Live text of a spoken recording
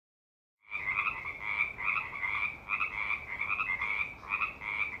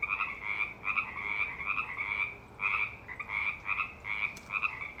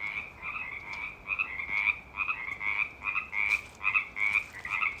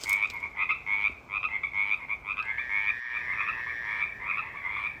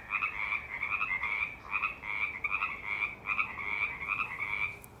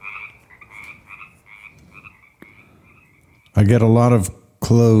I get a lot of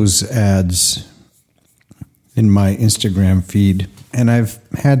clothes ads in my Instagram feed, and I've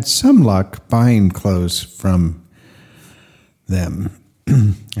had some luck buying clothes from them.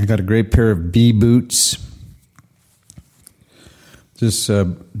 I got a great pair of bee boots. This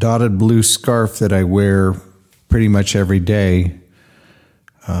dotted blue scarf that I wear pretty much every day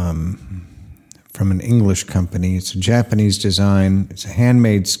from an English company. It's a Japanese design. It's a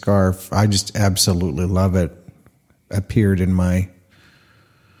handmade scarf. I just absolutely love it. Appeared in my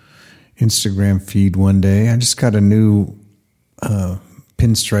Instagram feed one day. I just got a new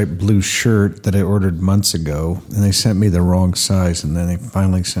pinstripe blue shirt that I ordered months ago, and they sent me the wrong size, and then they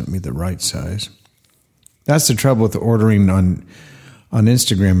finally sent me the right size. That's the trouble with ordering on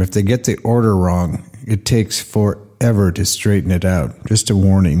Instagram. If they get the order wrong, it takes forever to straighten it out. Just a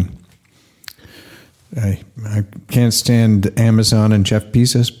warning. I can't stand Amazon and Jeff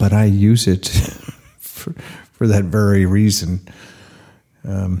Bezos, but I use it for that very reason.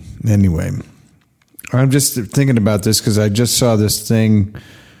 Anyway, I'm just thinking about this because I just saw this thing.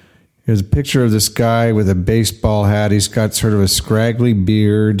 There's a picture of this guy with a baseball hat. He's got sort of a scraggly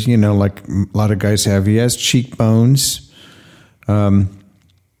beard, like a lot of guys have. He has cheekbones, kind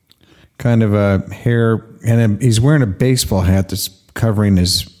of a hair, and he's wearing a baseball hat that's covering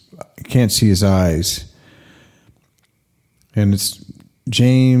his, you can't see his eyes. And it's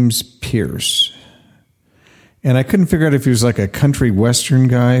James Pierce. And I couldn't figure out if he was like a country western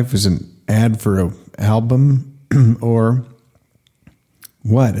guy, if it was an ad for an album or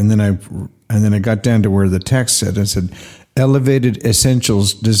what. And then I got down to where the text said, it said, elevated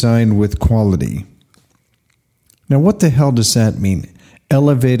essentials designed with quality. Now, what the hell does that mean?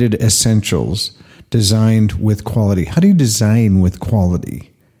 Elevated essentials designed with quality. How do you design with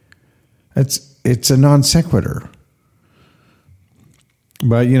quality? It's a non sequitur.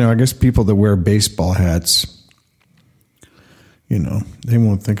 But, I guess people that wear baseball hats, they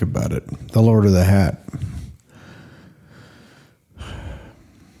won't think about it. They'll order the hat.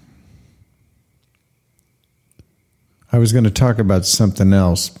 I was going to talk about something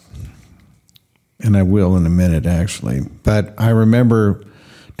else, and I will in a minute, actually. But I remember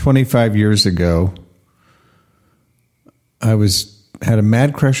 25 years ago, I had a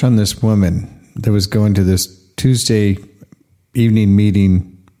mad crush on this woman that was going to this Tuesday evening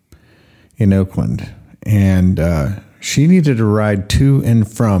meeting in Oakland. And she needed a ride to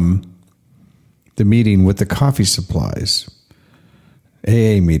and from the meeting with the coffee supplies.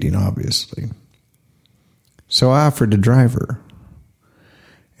 AA meeting, obviously. So I offered to drive her.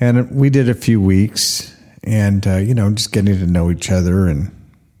 And we did a few weeks and, just getting to know each other. And,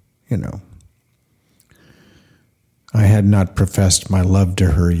 I had not professed my love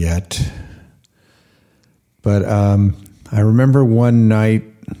to her yet. But I remember one night,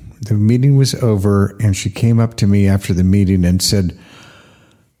 the meeting was over, and she came up to me after the meeting and said,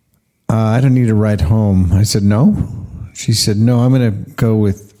 I don't need a ride home. I said, no? She said, no, I'm going to go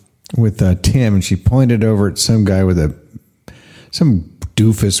with Tim. And she pointed over at some guy some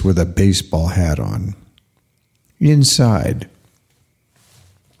doofus with a baseball hat on. Inside.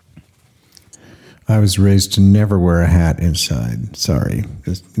 I was raised to never wear a hat inside. Sorry,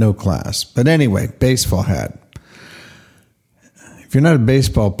 there's no class. But anyway, baseball hat. If you're not a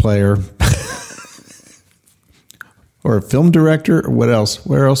baseball player or a film director, or what else?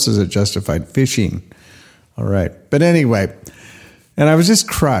 Where else is it justified? Fishing. All right. But anyway, and I was just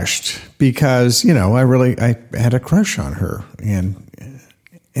crushed because, I had a crush on her. And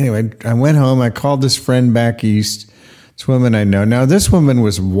anyway, I went home. I called this friend back east, this woman I know. Now, this woman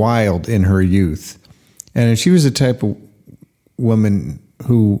was wild in her youth. And she was the type of woman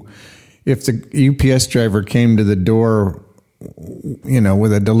who, if the UPS driver came to the door,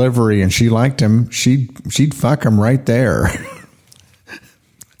 with a delivery and she liked him, she'd fuck him right there.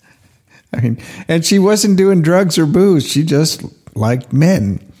 And she wasn't doing drugs or booze. She just liked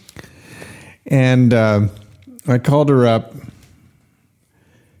men. And I called her up.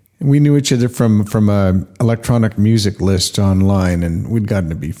 We knew each other from a electronic music list online, and we'd gotten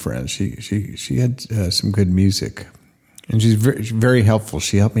to be friends. She had some good music, and she's very, very helpful.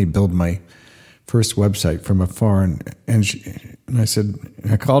 She helped me build my first website from afar, and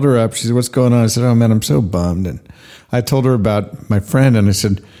I called her up. She said, "What's going on?" I said, "Oh man, I'm so bummed." And I told her about my friend, and I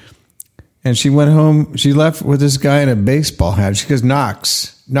said, and she went home. She left with this guy in a baseball hat. She goes,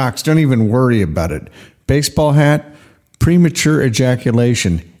 Knox, don't even worry about it. Baseball hat, premature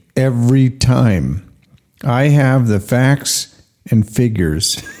ejaculation. Every time. I have the facts and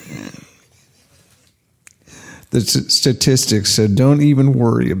figures. The statistics, so don't even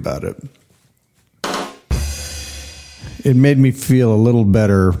worry about it. It made me feel a little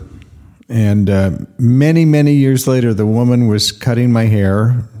better And many, many years later, the woman was cutting my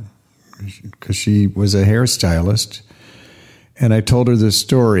hair because she was a hairstylist. And I told her this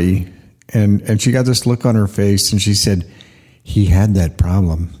story, and she got this look on her face, and she said, he had that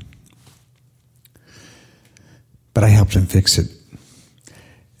problem. But I helped him fix it.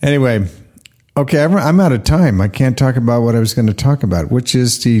 Anyway, okay, I'm out of time. I can't talk about what I was going to talk about, which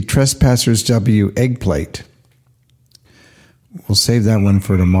is the Trespassers W egg plate. We'll save that one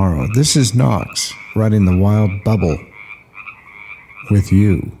for tomorrow. This is Knox riding the wild bubble with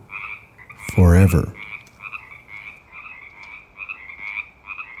you forever.